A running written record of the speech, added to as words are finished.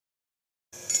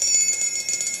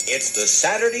It's the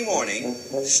Saturday morning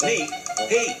sneak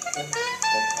peek.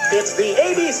 It's the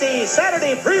ABC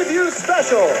Saturday Preview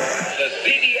Special. The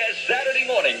CBS Saturday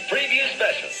Morning Preview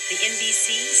Special. The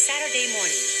NBC Saturday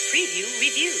Morning Preview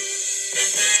Review.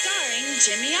 Starring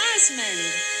Jimmy Osmond,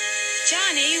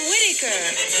 Johnny Whitaker,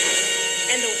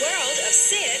 and the world of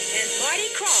Sid and Marty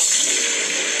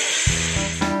Krofft.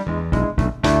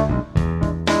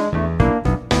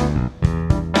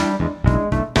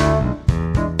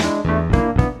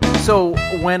 So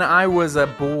when I was a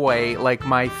boy, like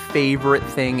my favorite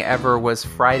thing ever was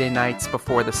Friday nights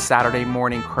before the Saturday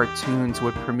morning cartoons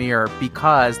would premiere,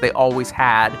 because they always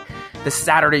had the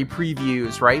Saturday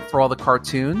previews, right, for all the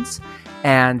cartoons,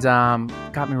 and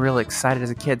got me really excited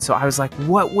as a kid. So I was like,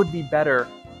 what would be better?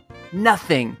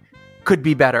 Nothing could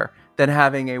be better than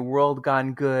having a World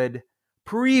Gone Good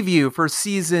preview for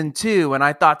season 2. And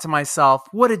I thought to myself,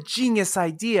 what a genius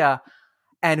idea.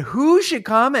 And who should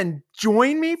come and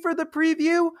join me for the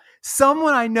preview?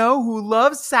 Someone I know who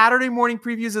loves Saturday morning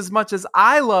previews as much as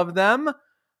I love them.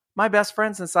 My best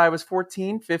friend since I was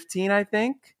 14, 15, I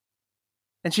think.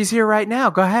 And she's here right now.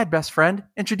 Go ahead, best friend.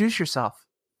 Introduce yourself.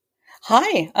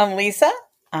 Hi, I'm Lisa.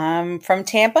 I'm from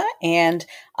Tampa, and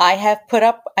I have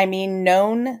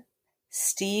known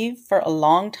Steve for a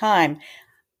long time.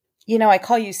 You know, I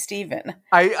call you Steven.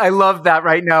 I love that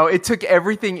right now. It took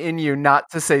everything in you not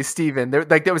to say Steven.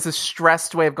 There was a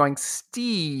stressed way of going,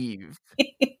 Steve.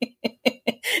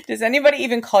 Does anybody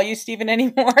even call you Steven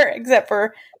anymore, except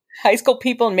for high school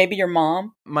people and maybe your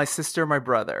mom? My sister, my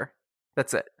brother.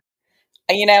 That's it.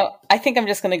 You know, I think I'm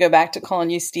just going to go back to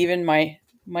calling you Steven, my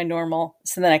normal,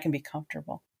 so then I can be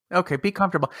comfortable. Okay, be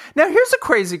comfortable. Now, here's a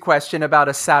crazy question about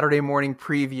a Saturday morning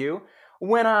preview.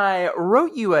 When I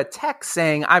wrote you a text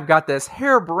saying, I've got this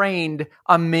harebrained,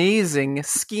 amazing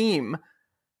scheme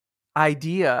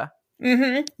idea.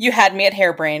 Mm-hmm. You had me at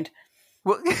harebrained.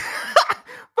 Well,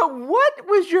 but what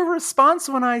was your response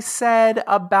when I said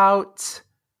about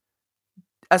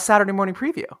a Saturday morning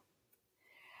preview?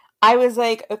 I was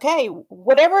like, okay,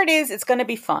 whatever it is, it's going to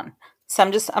be fun. So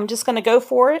I'm just going to go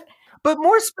for it. But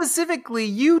more specifically,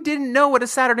 you didn't know what a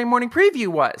Saturday morning preview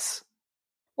was.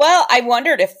 Well, I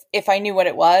wondered if I knew what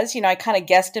it was. You know, I kind of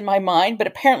guessed in my mind, but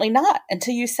apparently not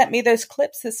until you sent me those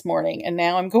clips this morning. And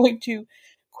now I'm going to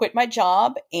quit my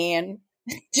job and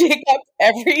dig up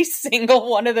every single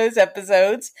one of those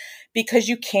episodes because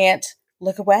you can't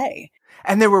look away.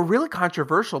 And they were really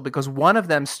controversial because one of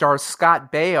them stars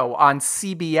Scott Baio on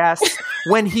CBS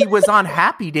when he was on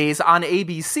Happy Days on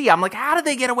ABC. I'm like, how did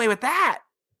they get away with that?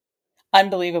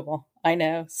 Unbelievable. I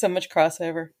know. So much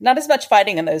crossover. Not as much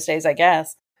fighting in those days, I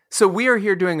guess. So we are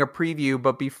here doing a preview,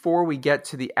 but before we get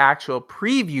to the actual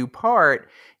preview part,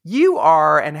 you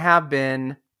are and have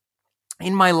been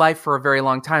in my life for a very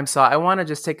long time. So I want to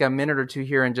just take a minute or two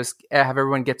here and just have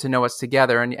everyone get to know us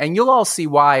together. And you'll all see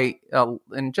why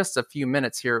in just a few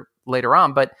minutes here later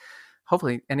on, but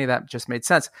hopefully any of that just made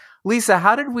sense. Lisa,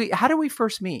 how did we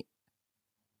first meet?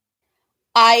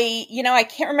 I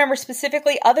can't remember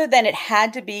specifically other than it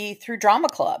had to be through Drama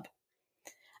Club.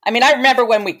 I mean, I remember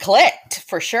when we clicked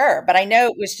for sure, but I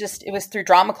know it was through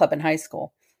Drama Club in high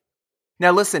school.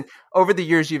 Now, listen, over the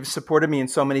years, you've supported me in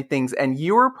so many things, and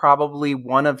you are probably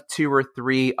one of 2 or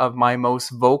 3 of my most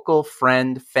vocal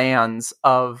fans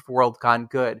of World Gone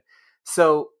Good.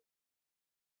 So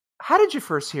how did you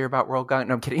first hear about World Gone?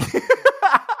 No, I'm kidding.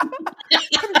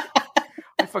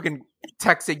 I fucking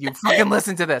texted you. Fucking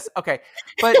listen to this. Okay.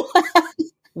 But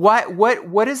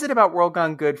what is it about World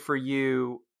Gone Good for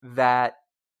you that,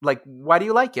 like, why do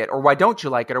you like it, or why don't you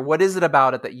like it, or what is it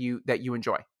about it that you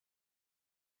enjoy?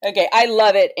 Okay, I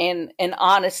love it, and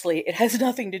honestly, it has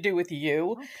nothing to do with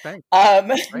you. No,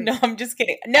 I'm just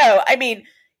kidding. No, I mean,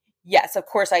 yes, of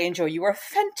course, I enjoy. You are a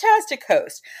fantastic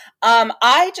host.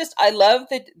 I love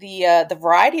the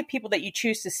variety of people that you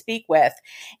choose to speak with,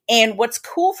 and what's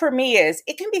cool for me is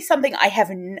it can be something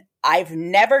I've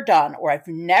never done or I've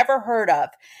never heard of,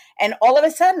 and all of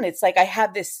a sudden, it's like I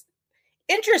have this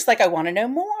interest, like I want to know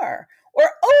more. Or,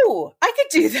 oh, I could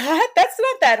do that. That's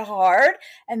not that hard.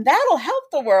 And that'll help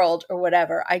the world or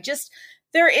whatever.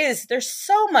 There's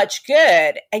so much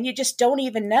good and you just don't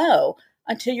even know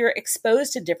until you're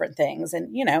exposed to different things.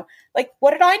 And, you know, like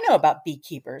what did I know about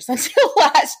beekeepers until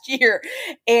last year?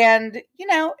 And, you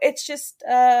know, it's just,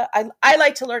 I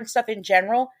like to learn stuff in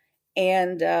general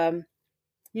and,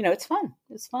 you know, it's fun.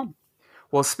 It's fun.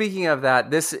 Well, speaking of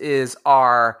that, this is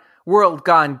our World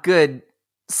Gone Good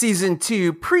Season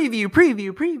 2 preview.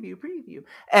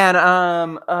 And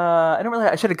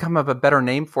I should have come up with a better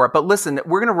name for it. But listen,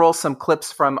 we're going to roll some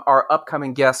clips from our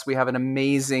upcoming guests. We have an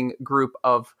amazing group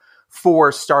of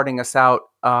for starting us out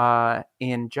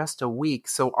in just a week.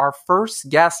 So our first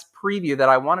guest preview that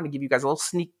I wanted to give you guys a little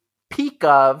sneak peek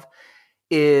of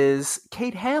is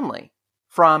Kate Hanley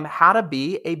from How to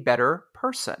Be a Better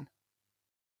Person.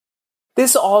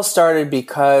 This all started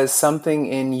because something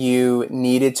in you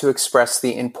needed to express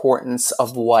the importance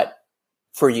of what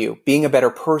for you? Being a better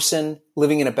person,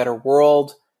 living in a better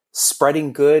world,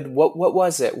 spreading good. What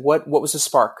was it? What was the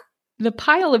spark? The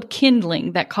pile of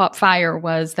kindling that caught fire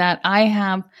was that I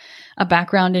have a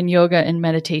background in yoga and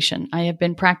meditation. I have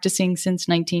been practicing since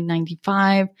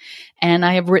 1995, and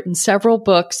I have written several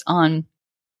books on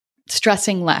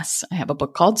stressing less. I have a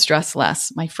book called Stress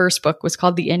Less. My first book was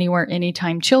called The Anywhere,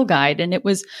 Anytime Chill Guide, and it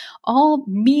was all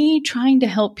me trying to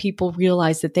help people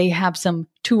realize that they have some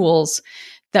tools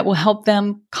that will help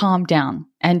them calm down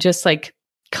and just like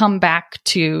come back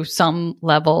to some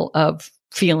level of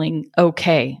feeling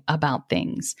okay about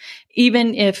things,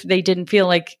 even if they didn't feel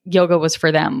like yoga was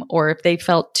for them, or if they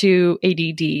felt too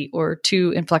ADD or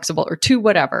too inflexible or too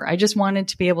whatever. I just wanted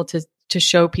to be able to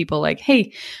show people like,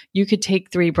 hey, you could take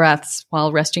 3 breaths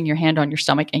while resting your hand on your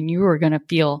stomach and you are going to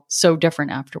feel so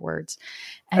different afterwards.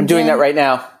 And I'm doing that right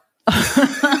now.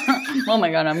 Oh my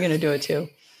God, I'm going to do it too.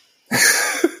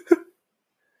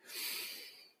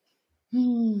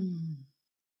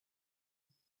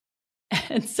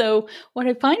 And so what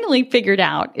I finally figured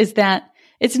out is that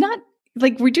it's not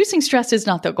like reducing stress is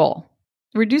not the goal.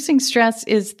 Reducing stress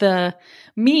is the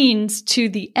means to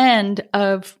the end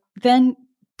of then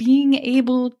being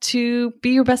able to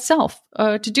be your best self,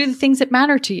 to do the things that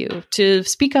matter to you, to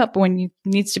speak up when you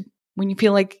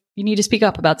feel like you need to speak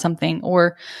up about something,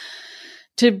 or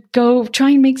to go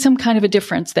try and make some kind of a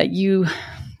difference that you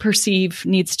perceive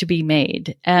needs to be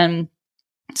made. And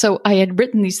so I had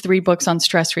written these 3 books on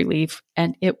stress relief,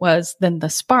 and it was then the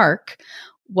spark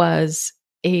was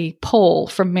a poll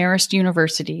from Marist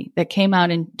University that came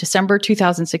out in December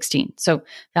 2016. So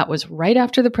that was right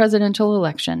after the presidential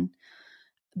election.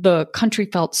 The country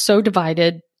felt so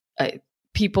divided.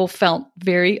 People felt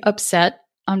very upset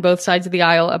on both sides of the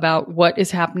aisle about what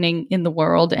is happening in the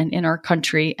world and in our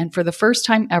country. And for the first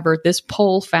time ever, this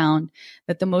poll found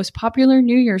that the most popular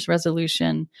New Year's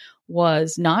resolution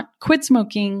was not quit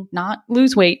smoking, not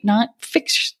lose weight, not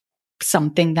fix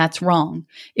something that's wrong.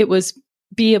 It was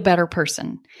be a better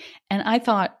person. And I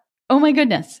thought, oh my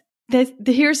goodness,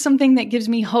 here's something that gives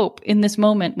me hope in this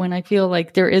moment when I feel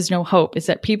like there is no hope, is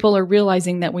that people are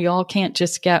realizing that we all can't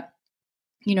just get,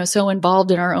 so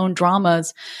involved in our own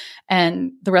dramas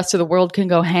and the rest of the world can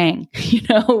go hang.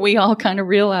 We all kind of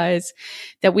realize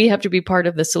that we have to be part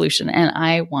of the solution, and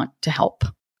I want to help.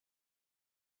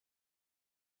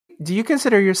 Do you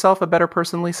consider yourself a better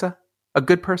person, Lisa? A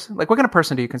good person? Like, what kind of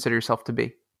person do you consider yourself to be?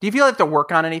 Do you feel like you have to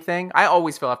work on anything? I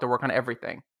always feel I have to work on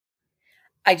everything.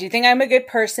 I do think I'm a good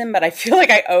person, but I feel like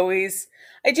I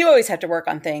do always have to work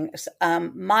on things.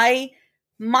 My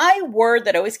word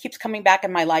that always keeps coming back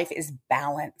in my life is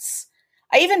balance.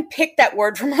 I even picked that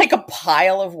word from like a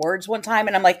pile of words one time,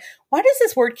 and I'm like, why does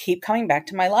this word keep coming back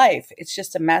to my life? It's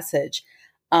just a message.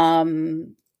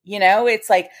 It's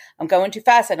like I'm going too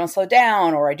fast, I don't slow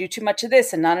down, or I do too much of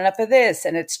this and not enough of this,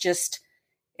 and it's just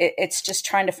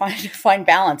trying to find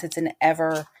balance. It's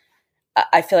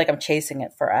I feel like I'm chasing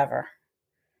it forever.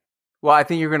 Well, I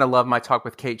think you're going to love my talk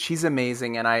with Kate. She's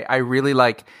amazing, and I really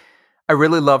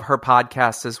love her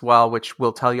podcast as well, which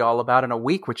we'll tell you all about in a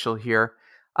week, which you'll hear.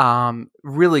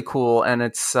 Really cool. And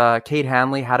it's Kate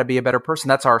Hanley, How to Be a Better Person.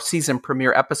 That's our season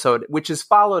premiere episode, which is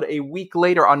followed a week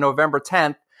later on November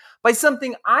 10th by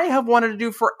something I have wanted to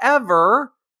do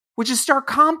forever, which is start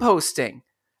composting.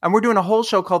 And we're doing a whole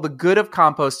show called The Good of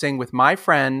Composting with my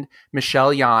friend,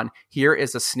 Michelle Yan. Here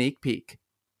is a sneak peek.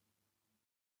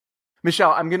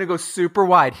 Michelle, I'm going to go super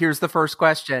wide. Here's the first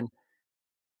question.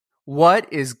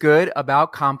 What is good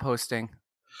about composting?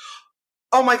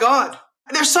 Oh my God.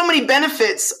 There's so many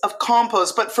benefits of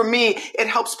compost, but for me, it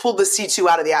helps pull the CO2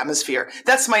 out of the atmosphere.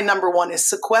 That's my number one, is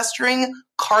sequestering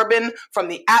carbon from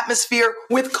the atmosphere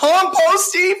with compost,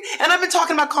 Steve. And I've been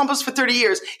talking about compost for 30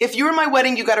 years. If you were in my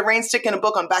wedding, you got a rain stick and a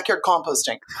book on backyard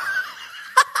composting.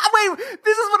 Wait,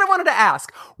 this is what I wanted to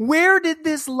ask. Where did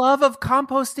this love of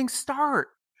composting start?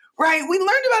 Right. We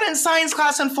learned about it in science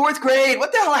class in 4th grade.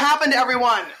 What the hell happened to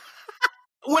everyone?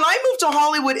 When I moved to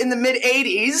Hollywood in the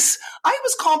mid-'80s, I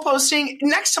was composting.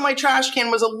 Next to my trash can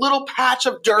was a little patch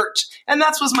of dirt. And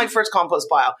that was my first compost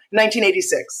pile,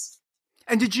 1986.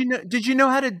 And did you know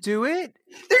how to do it?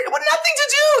 There's nothing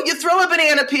to do. You throw a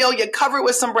banana peel, you cover it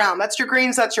with some brown. That's your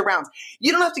greens, that's your browns.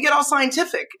 You don't have to get all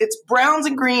scientific. It's browns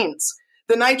and greens.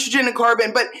 the nitrogen and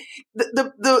carbon, but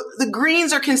the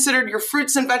greens are considered your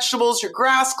fruits and vegetables, your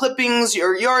grass clippings,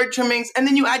 your yard trimmings, and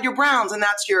then you add your browns, and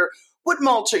that's your wood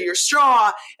mulch or your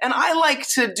straw. And I like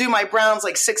to do my browns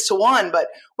like 6-1. But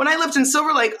when I lived in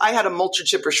Silver Lake, I had a mulcher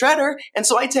chipper shredder. And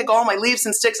so I take all my leaves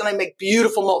and sticks and I make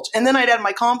beautiful mulch. And then I'd add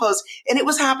my compost. And it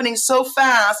was happening so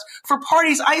fast. For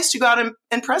parties, I used to go out and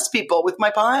impress people with my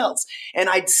piles. And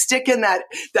I'd stick in that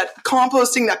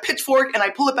composting, that pitchfork, and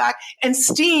I'd pull it back and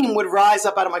steam would rise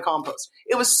up out of my compost.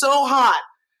 It was so hot,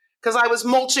 because I was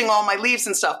mulching all my leaves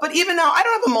and stuff. But even now, I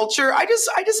don't have a mulcher. I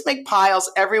just make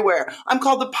piles everywhere. I'm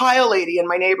called the pile lady in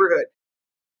my neighborhood.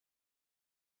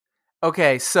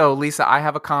 Okay, so Lisa, I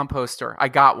have a composter. I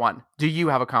got one. Do you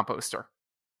have a composter?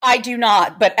 I do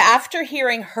not. But after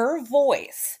hearing her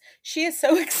voice, she is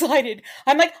so excited.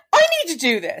 I'm like, I need to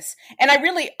do this. And I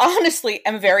really, honestly,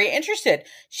 am very interested.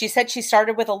 She said she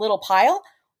started with a little pile.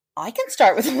 I can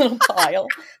start with a little pile.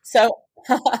 So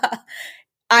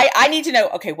I need to know,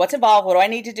 okay, what's involved? What do I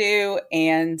need to do?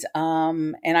 And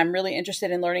I'm really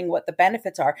interested in learning what the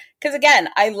benefits are. Because again,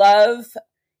 I love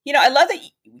that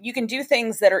you can do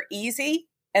things that are easy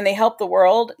and they help the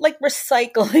world, like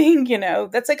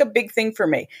recycling, that's like a big thing for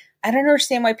me. I don't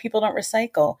understand why people don't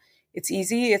recycle. It's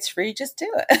easy. It's free. Just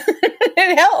do it.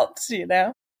 It helps,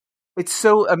 It's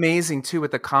so amazing too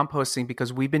with the composting,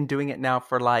 because we've been doing it now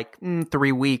for like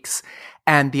 3 weeks,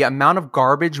 and the amount of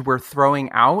garbage we're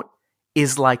throwing out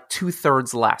is like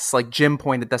 2/3 less. Like Jim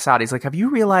pointed this out. He's like, have you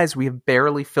realized we have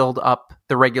barely filled up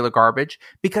the regular garbage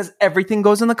because everything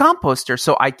goes in the composter?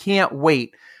 So I can't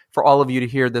wait for all of you to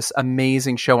hear this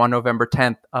amazing show on November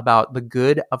 10th about the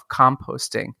good of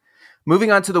composting.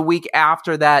 Moving on to the week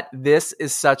after that, this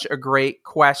is such a great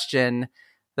question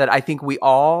that I think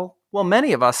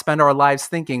many of us spend our lives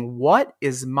thinking, what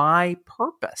is my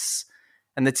purpose?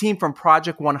 And the team from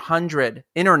Project 100,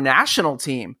 international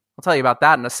team, I'll tell you about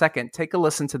that in a second. Take a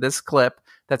listen to this clip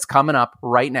that's coming up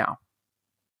right now.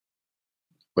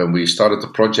 When we started the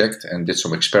project and did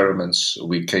some experiments,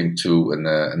 we came to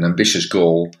an ambitious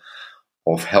goal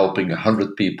of helping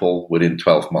 100 people within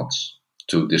 12 months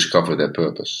to discover their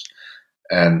purpose.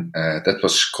 And that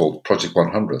was called Project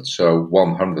 100. So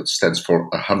 100 stands for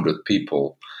 100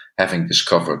 people having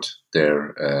discovered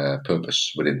their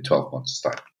purpose within 12 months'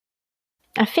 time.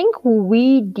 I think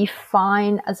we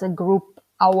define as a group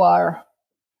our,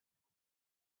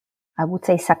 I would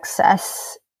say,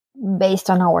 success based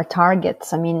on our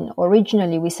targets. I mean,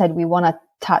 originally we said we want to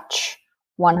touch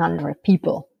 100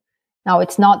 people. Now,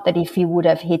 it's not that if we would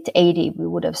have hit 80, we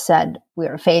would have said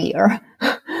we're a failure.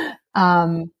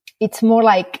 It's more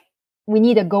like we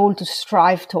need a goal to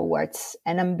strive towards,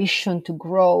 an ambition to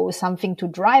grow, something to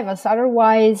drive us.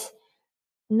 Otherwise,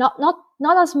 not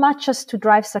as much as to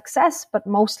drive success, but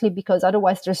mostly because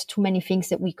otherwise there's too many things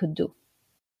that we could do.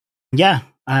 Yeah,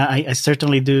 I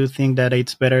certainly do think that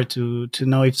it's better to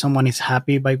know if someone is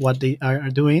happy by what they are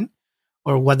doing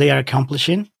or what they are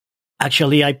accomplishing.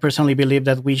 Actually, I personally believe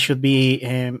that we should be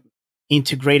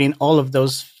integrating all of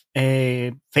those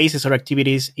phases or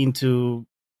activities into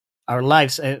our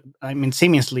lives.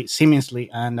 Seamlessly.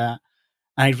 And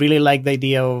I really like the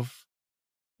idea of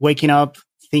waking up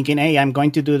thinking, hey, I'm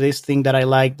going to do this thing that I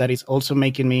like, that is also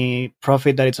making me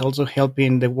profit, that it's also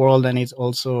helping the world, and it's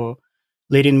also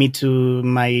leading me to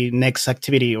my next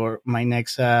activity or my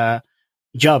next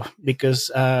job, because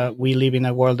we live in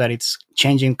a world that it's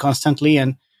changing constantly,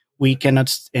 and we cannot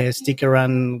stick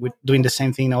around with doing the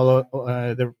same thing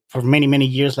for many, many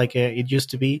years like it used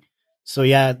to be. So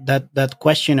yeah, that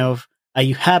question of, are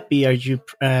you happy? Are you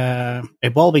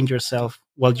evolving yourself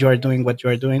while you are doing what you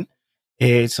are doing?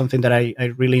 It's something that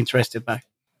I really interested by.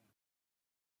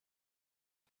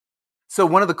 So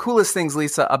one of the coolest things,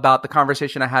 Lisa, about the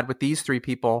conversation I had with these three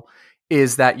people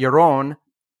is that Jeroen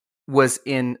was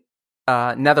in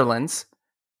Netherlands.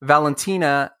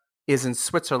 Valentina is in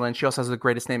Switzerland. She also has the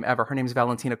greatest name ever. Her name is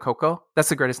Valentina Coco. That's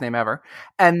the greatest name ever.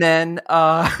 And then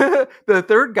the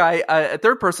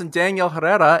third person, Daniel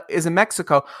Herrera, is in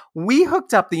Mexico. We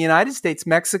hooked up the United States,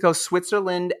 Mexico,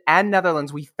 Switzerland, and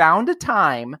Netherlands. We found a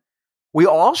time. We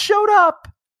all showed up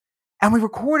and we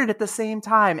recorded at the same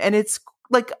time. And it's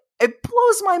like, it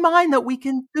blows my mind that we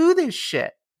can do this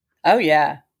shit. Oh,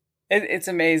 yeah. It's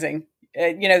amazing.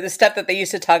 The stuff that they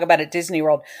used to talk about at Disney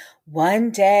World. One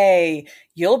day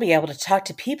you'll be able to talk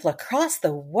to people across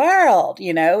the world,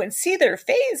 and see their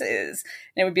faces.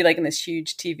 And it would be like in this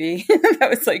huge TV. That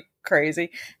was like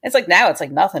crazy. It's like now it's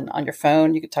like nothing on your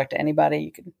phone. You could talk to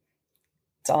anybody.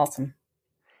 It's awesome.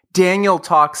 Daniel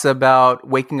talks about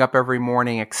waking up every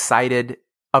morning excited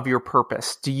of your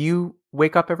purpose. Do you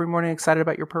wake up every morning excited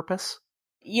about your purpose?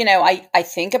 I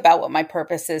think about what my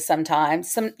purpose is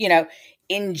sometimes.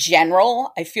 In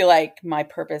general, I feel like my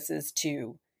purpose is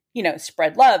to,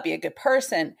 spread love, be a good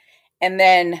person. And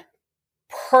then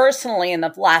personally, in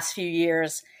the last few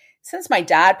years, since my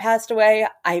dad passed away,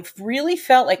 I've really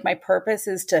felt like my purpose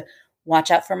is to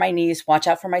watch out for my niece, watch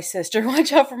out for my sister,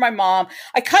 watch out for my mom.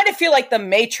 I kind of feel like the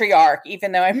matriarch,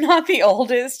 even though I'm not the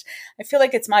oldest. I feel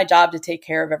like it's my job to take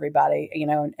care of everybody,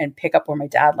 and pick up where my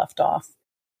dad left off.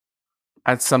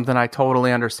 That's something I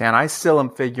totally understand. I still am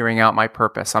figuring out my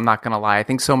purpose. I'm not going to lie. I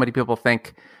think so many people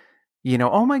think,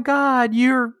 oh my God,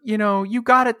 you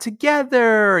got it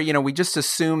together. We just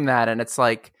assume that. And it's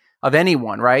like of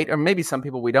anyone, right? Or maybe some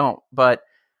people we don't, but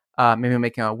maybe I'm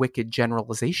making a wicked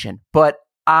generalization. But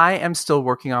I am still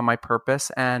working on my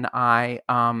purpose, and I'm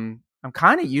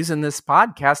kind of using this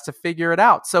podcast to figure it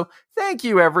out. So thank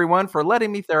you, everyone, for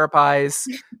letting me therapize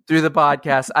through the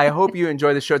podcast. I hope you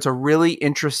enjoy the show. It's a really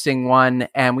interesting one,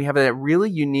 and we have a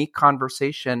really unique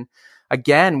conversation,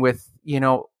 again, with,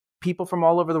 people from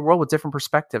all over the world with different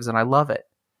perspectives, and I love it.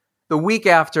 The week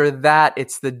after that,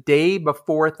 it's the day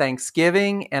before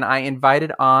Thanksgiving, and I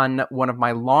invited on one of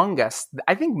my longest,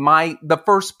 I think the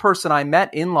first person I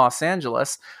met in Los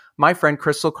Angeles, my friend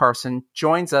Crystal Carson,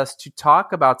 joins us to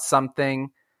talk about something.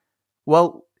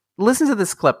 Well, listen to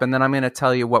this clip, and then I'm going to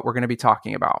tell you what we're going to be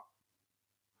talking about.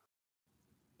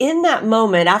 In that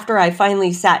moment, after I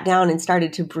finally sat down and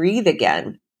started to breathe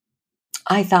again,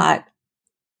 I thought,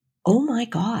 oh my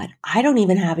God, I don't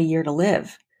even have a year to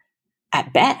live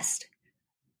at best.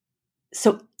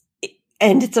 So,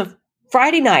 and it's a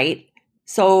Friday night.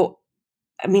 So,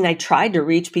 I tried to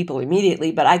reach people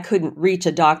immediately, but I couldn't reach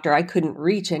a doctor. I couldn't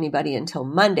reach anybody until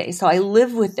Monday. So I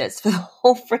lived with this for the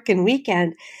whole freaking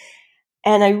weekend.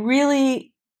 And I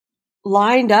really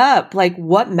lined up like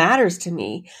what matters to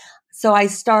me. So I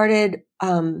started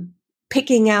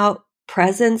picking out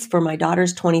presents for my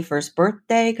daughter's 21st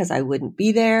birthday because I wouldn't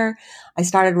be there. I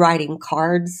started writing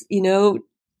cards,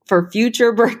 for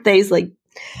future birthdays. Like,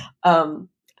 I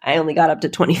only got up to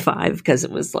 25 because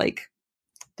it was like,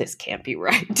 this can't be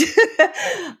right.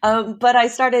 But I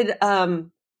started,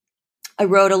 I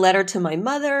wrote a letter to my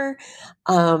mother,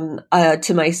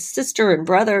 to my sisters and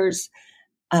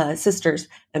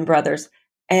brothers,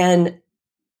 and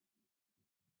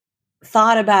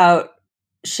thought about,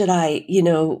 should I,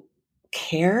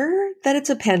 care that it's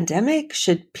a pandemic?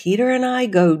 Should Peter and I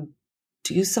go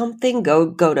do something?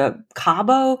 Go to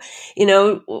Cabo?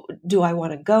 Do I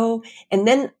want to go? And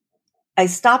then I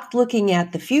stopped looking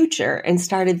at the future and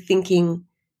started thinking,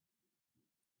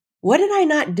 what did I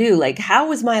not do? Like, how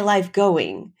was my life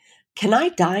going? Can I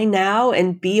die now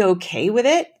and be okay with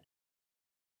it?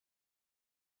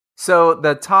 So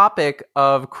the topic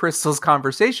of Crystal's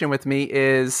conversation with me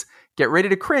is, get ready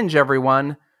to cringe,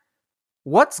 everyone.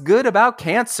 What's good about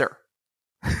cancer?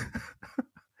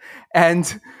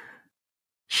 And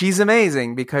she's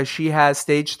amazing because she has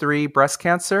stage 3 breast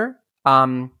cancer.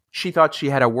 She thought she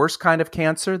had a worse kind of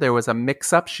cancer. There was a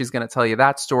mix-up. She's going to tell you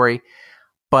that story.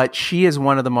 But she is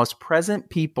one of the most present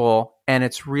people, and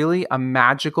it's really a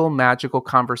magical, magical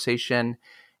conversation.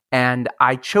 And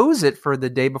I chose it for the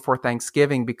day before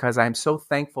Thanksgiving because I'm so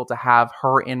thankful to have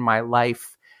her in my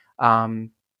life.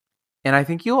 And I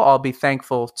think you'll all be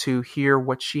thankful to hear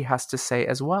what she has to say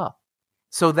as well.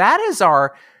 So that is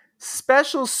our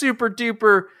special super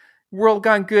duper World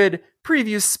Gone Good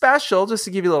preview special, just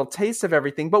to give you a little taste of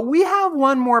everything. But we have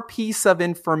one more piece of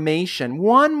information,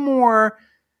 one more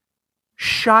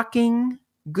shocking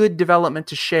good development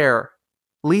to share.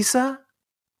 Lisa,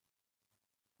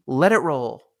 let it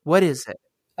roll. What is it?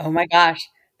 Oh my gosh,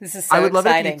 this is so exciting. I would love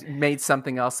if you made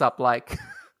something else up like,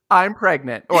 I'm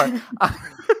pregnant, or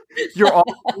you're all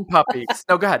puppies.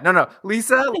 No, go ahead. No.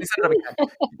 Lisa,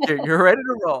 you're ready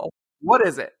to roll. What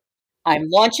is it? I'm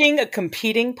launching a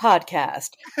competing podcast.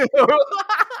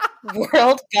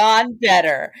 World Gone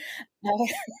Better.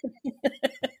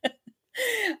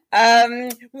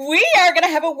 We are going to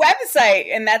have a website,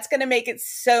 and that's going to make it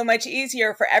so much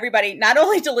easier for everybody, not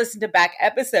only to listen to back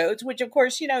episodes, which of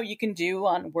course, you can do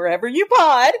on wherever you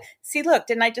pod. See, look,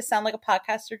 didn't I just sound like a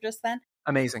podcaster just then?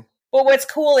 Amazing. But what's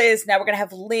cool is now we're going to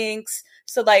have links.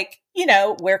 So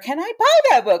where can I buy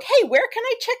that book? Hey, where can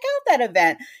I check out that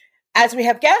event? As we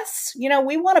have guests,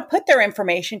 we want to put their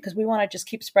information because we want to just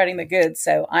keep spreading the good.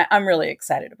 So I'm really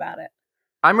excited about it.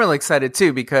 I'm really excited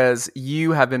too, because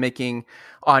you have been making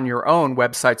on your own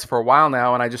websites for a while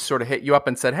now. And I just sort of hit you up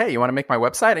and said, hey, you want to make my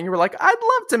website? And you were like, I'd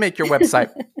love to make your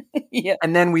website. Yeah.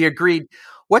 And then we agreed.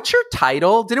 What's your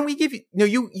title? Didn't we give you, no,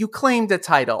 you claimed a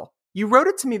title. You wrote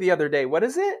it to me the other day. What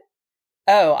is it?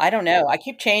 Oh, I don't know. I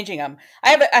keep changing them.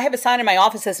 I have a sign in my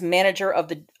office that says manager of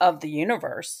the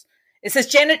universe. It says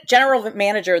general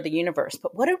manager of the universe.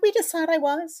 But what did we decide I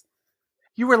was?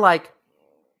 You were like,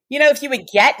 if you would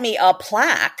get me a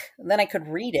plaque, then I could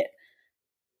read it.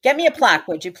 Get me a plaque,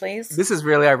 would you please? This is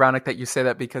really ironic that you say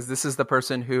that, because this is the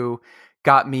person who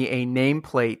got me a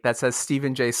nameplate that says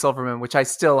Stephen J. Silverman, which I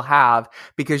still have,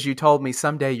 because you told me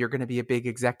someday you're going to be a big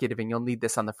executive and you'll need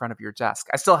this on the front of your desk.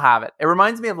 I still have it. It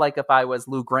reminds me of like if I was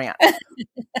Lou Grant.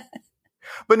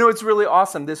 But no, it's really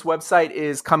awesome. This website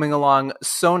is coming along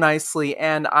so nicely.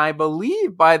 And I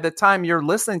believe by the time you're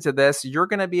listening to this, you're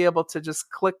going to be able to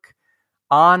just click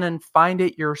on and find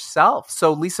it yourself.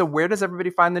 So Lisa, where does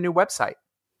everybody find the new website?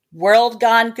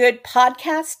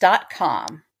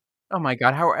 WorldGoneGoodPodcast.com. Oh my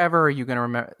God, however are you going to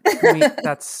remember?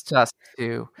 That's just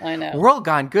too. I know.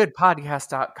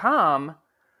 WorldGoneGoodPodcast.com.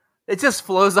 It just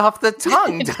flows off the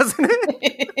tongue, doesn't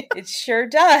it? It sure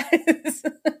does.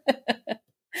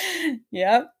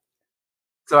 Yep.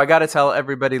 So I got to tell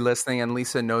everybody listening, and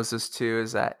Lisa knows this too,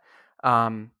 is that,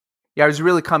 I was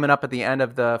really coming up at the end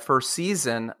of the first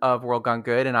season of World Gone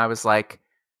Good, and I was like,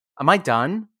 am I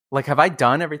done? Like, have I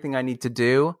done everything I need to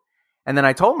do? And then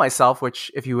I told myself,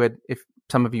 which if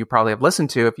some of you probably have listened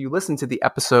to, if you listen to the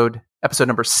episode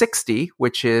number 60,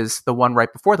 which is the one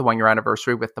right before the 1-year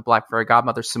anniversary with the Black Fairy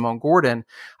Godmother, Simone Gordon,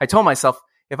 I told myself,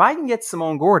 if I can get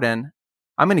Simone Gordon,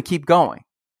 I'm going to keep going.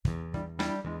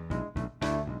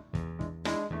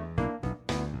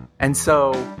 And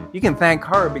so you can thank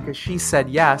her because she said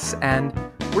yes, and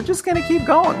we're just going to keep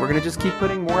going. We're going to just keep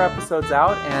putting more episodes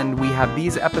out, and we have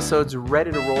these episodes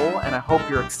ready to roll, and I hope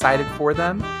you're excited for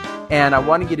them. And I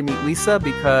wanted you to meet Lisa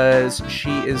because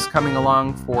she is coming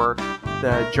along for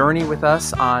the journey with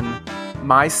us on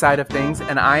my side of things,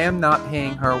 and I am not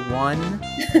paying her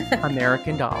 $1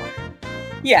 American dollar.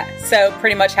 Yeah, so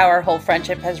pretty much how our whole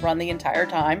friendship has run the entire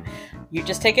time. You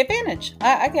just take advantage.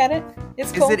 I get it.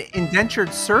 It's cool. Is it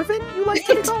indentured servant you like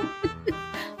to call?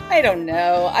 I don't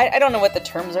know. I don't know what the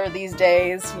terms are these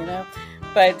days,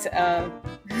 but I'm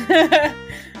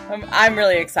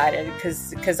really excited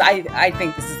because I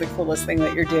think this is the coolest thing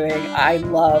that you're doing. I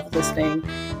love listening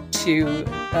to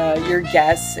your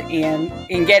guests and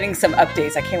getting some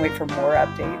updates. I can't wait for more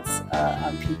updates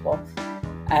on people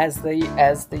as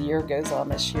the year goes on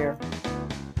this year.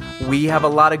 We have a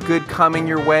lot of good coming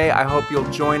your way. I hope you'll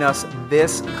join us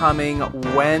this coming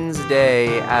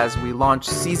Wednesday as we launch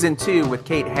season 2 with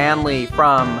Kate Hanley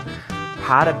from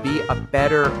How to Be a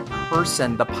Better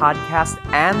Person, the podcast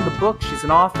and the book. She's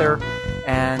an author.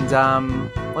 And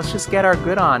let's just get our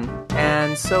good on.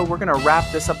 And so we're going to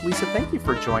wrap this up. Lisa, thank you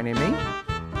for joining me.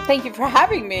 Thank you for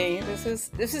having me. This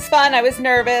is fun. I was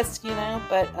nervous,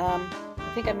 but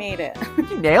I think I made it.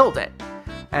 You nailed it.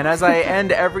 And as I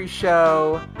end every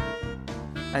show,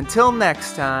 until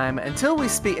next time, until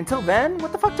then,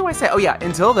 what the fuck do I say? Oh yeah,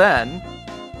 until then,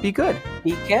 be good.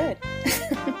 Be good.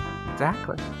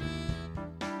 Exactly.